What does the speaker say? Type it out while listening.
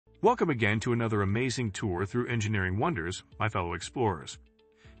Welcome again to another amazing tour through engineering wonders, my fellow explorers.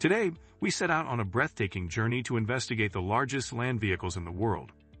 Today, we set out on a breathtaking journey to investigate the largest land vehicles in the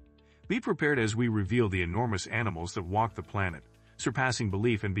world. Be prepared as we reveal the enormous animals that walk the planet, surpassing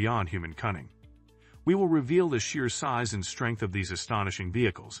belief and beyond human cunning. We will reveal the sheer size and strength of these astonishing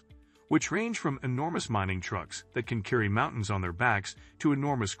vehicles, which range from enormous mining trucks that can carry mountains on their backs to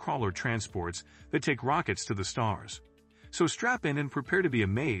enormous crawler transports that take rockets to the stars. So strap in and prepare to be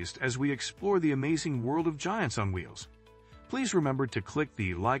amazed as we explore the amazing world of giants on wheels. Please remember to click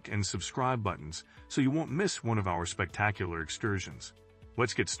the like and subscribe buttons so you won't miss one of our spectacular excursions.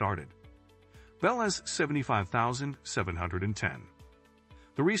 Let's get started. Belaz 75,710.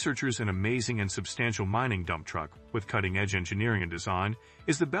 The researchers' an amazing and substantial mining dump truck with cutting-edge engineering and design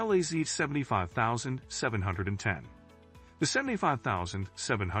is the Belaz 75,710. The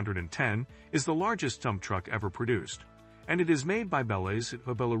 75,710 is the largest dump truck ever produced, and it is made by Belaz,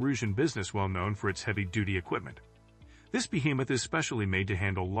 a Belarusian business well known for its heavy-duty equipment. This behemoth is specially made to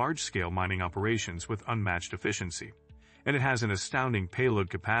handle large-scale mining operations with unmatched efficiency, and it has an astounding payload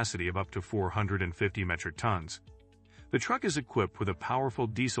capacity of up to 450 metric tons. The truck is equipped with a powerful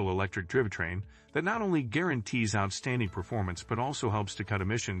diesel-electric drivetrain that not only guarantees outstanding performance but also helps to cut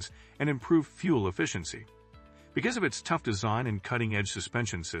emissions and improve fuel efficiency. Because of its tough design and cutting-edge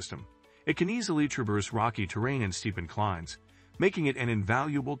suspension system, it can easily traverse rocky terrain and steep inclines, making it an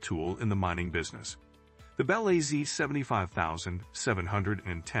invaluable tool in the mining business. The Belaz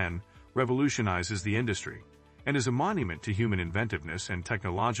 75,710 revolutionizes the industry and is a monument to human inventiveness and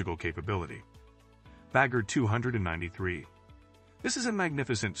technological capability. Bagger 293. This is a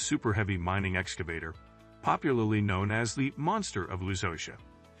magnificent super-heavy mining excavator, popularly known as the Monster of Luzosia,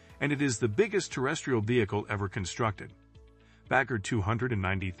 and it is the biggest terrestrial vehicle ever constructed. Bagger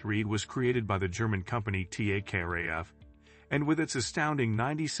 293 was created by the German company TechTuneUp, and with its astounding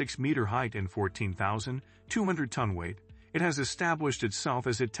 96-meter height and 14,200-ton weight, it has established itself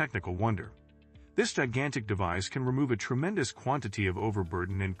as a technical wonder. This gigantic device can remove a tremendous quantity of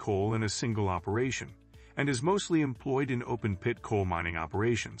overburden and coal in a single operation, and is mostly employed in open-pit coal mining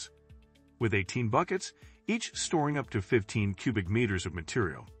operations. With 18 buckets, each storing up to 15 cubic meters of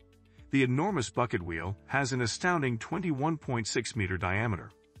material, the enormous bucket wheel has an astounding 21.6-meter diameter.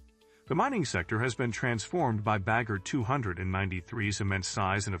 The mining sector has been transformed by Bagger 293's immense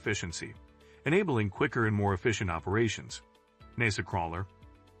size and efficiency, enabling quicker and more efficient operations. NASA Crawler.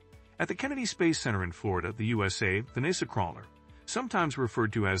 At the Kennedy Space Center in Florida, the USA, the NASA Crawler, sometimes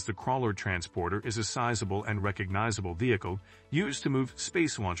referred to as the Crawler Transporter, is a sizable and recognizable vehicle used to move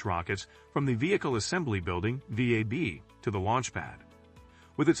space launch rockets from the Vehicle Assembly Building, VAB, to the launch pad.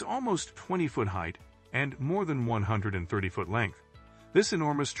 With its almost 20-foot height and more than 130-foot length, this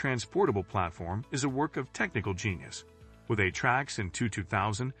enormous transportable platform is a work of technical genius. With 8 tracks and two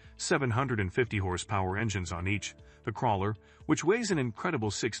 2,750 horsepower engines on each, the Crawler, which weighs an incredible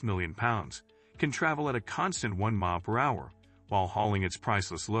 6 million pounds, can travel at a constant 1 mile per hour while hauling its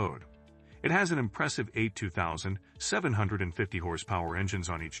priceless load. It has an impressive 8 2,750 horsepower engines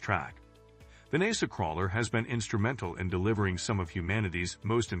on each track. The NASA Crawler has been instrumental in delivering some of humanity's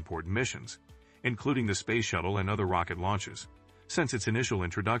most important missions, including the space shuttle and other rocket launches, since its initial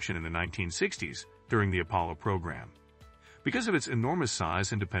introduction in the 1960s during the Apollo program. Because of its enormous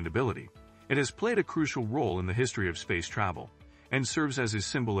size and dependability, it has played a crucial role in the history of space travel and serves as a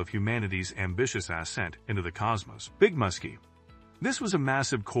symbol of humanity's ambitious ascent into the cosmos. Big Muskie. This was a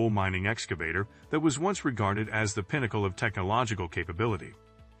massive coal mining excavator that was once regarded as the pinnacle of technological capability.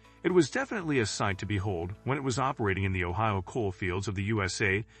 It was definitely a sight to behold when it was operating in the Ohio coal fields of the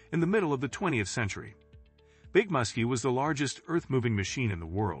USA in the middle of the 20th century. Big Muskie was the largest earth-moving machine in the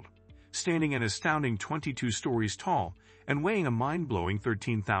world, standing an astounding 22 stories tall and weighing a mind-blowing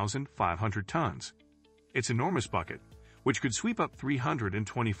 13,500 tons. Its enormous bucket, which could sweep up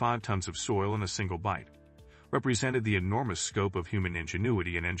 325 tons of soil in a single bite, represented the enormous scope of human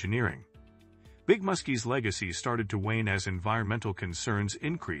ingenuity and engineering. Big Muskie's legacy started to wane as environmental concerns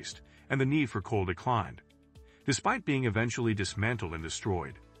increased and the need for coal declined. Despite being eventually dismantled and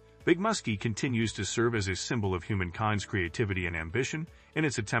destroyed, Big Muskie continues to serve as a symbol of humankind's creativity and ambition in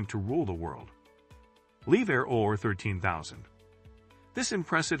its attempt to rule the world. Liebherr 13,000. This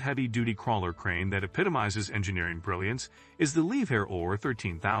impressive heavy-duty crawler crane that epitomizes engineering brilliance is the Liebherr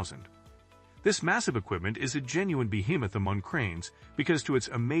 13,000. This massive equipment is a genuine behemoth among cranes because to its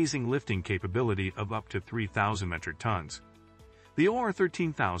amazing lifting capability of up to 3,000 metric tons. The OR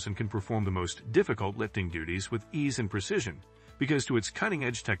 13,000 can perform the most difficult lifting duties with ease and precision because to its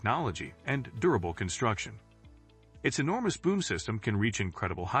cutting-edge technology and durable construction. Its enormous boom system can reach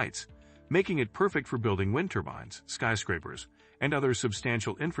incredible heights, making it perfect for building wind turbines, skyscrapers, and other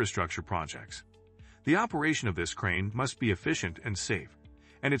substantial infrastructure projects. The operation of this crane must be efficient and safe,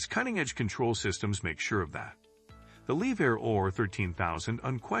 and its cutting-edge control systems make sure of that. The Liebherr OR 13000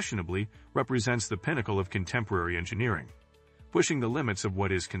 unquestionably represents the pinnacle of contemporary engineering, pushing the limits of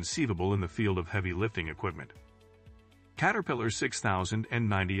what is conceivable in the field of heavy lifting equipment. Caterpillar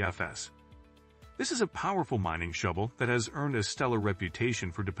 6090 FS. This is a powerful mining shovel that has earned a stellar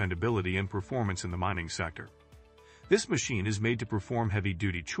reputation for dependability and performance in the mining sector. This machine is made to perform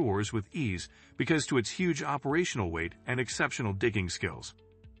heavy-duty chores with ease because to its huge operational weight and exceptional digging skills.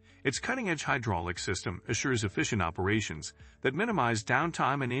 Its cutting-edge hydraulic system assures efficient operations that minimize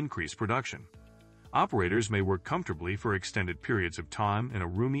downtime and increase production. Operators may work comfortably for extended periods of time in a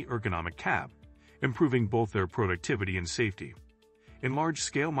roomy ergonomic cab, improving both their productivity and safety. In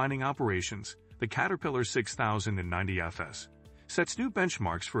large-scale mining operations, the Caterpillar 6090 FS sets new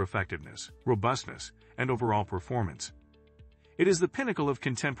benchmarks for effectiveness, robustness, and overall performance. It is the pinnacle of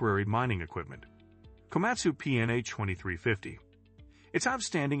contemporary mining equipment. Komatsu PNH 2350. Its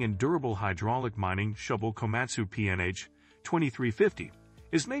outstanding and durable hydraulic mining shovel Komatsu PNH 2350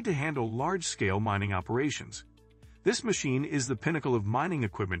 is made to handle large-scale mining operations. This machine is the pinnacle of mining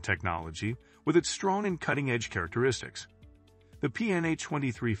equipment technology with its strong and cutting-edge characteristics. The PNH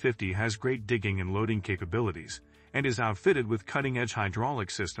 2350 has great digging and loading capabilities and is outfitted with cutting-edge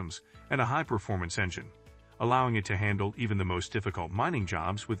hydraulic systems and a high-performance engine, allowing it to handle even the most difficult mining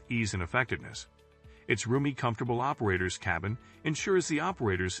jobs with ease and effectiveness. Its roomy, comfortable operator's cabin ensures the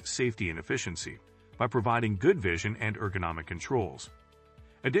operator's safety and efficiency by providing good vision and ergonomic controls.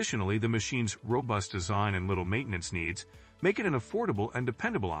 Additionally, the machine's robust design and little maintenance needs make it an affordable and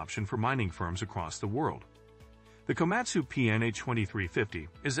dependable option for mining firms across the world. The Komatsu PNH 2350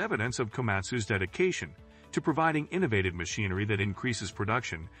 is evidence of Komatsu's dedication to providing innovative machinery that increases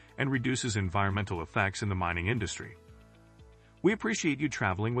production and reduces environmental effects in the mining industry. We appreciate you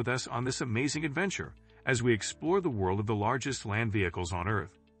traveling with us on this amazing adventure as we explore the world of the largest land vehicles on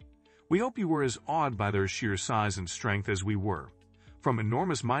Earth. We hope you were as awed by their sheer size and strength as we were, from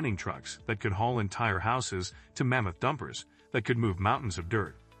enormous mining trucks that could haul entire houses to mammoth dumpers that could move mountains of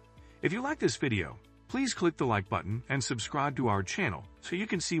dirt. If you like this video, please click the like button and subscribe to our channel so you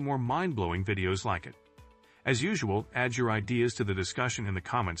can see more mind-blowing videos like it. As usual, add your ideas to the discussion in the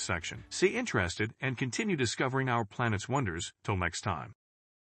comments section. Stay interested and continue discovering our planet's wonders. Till next time.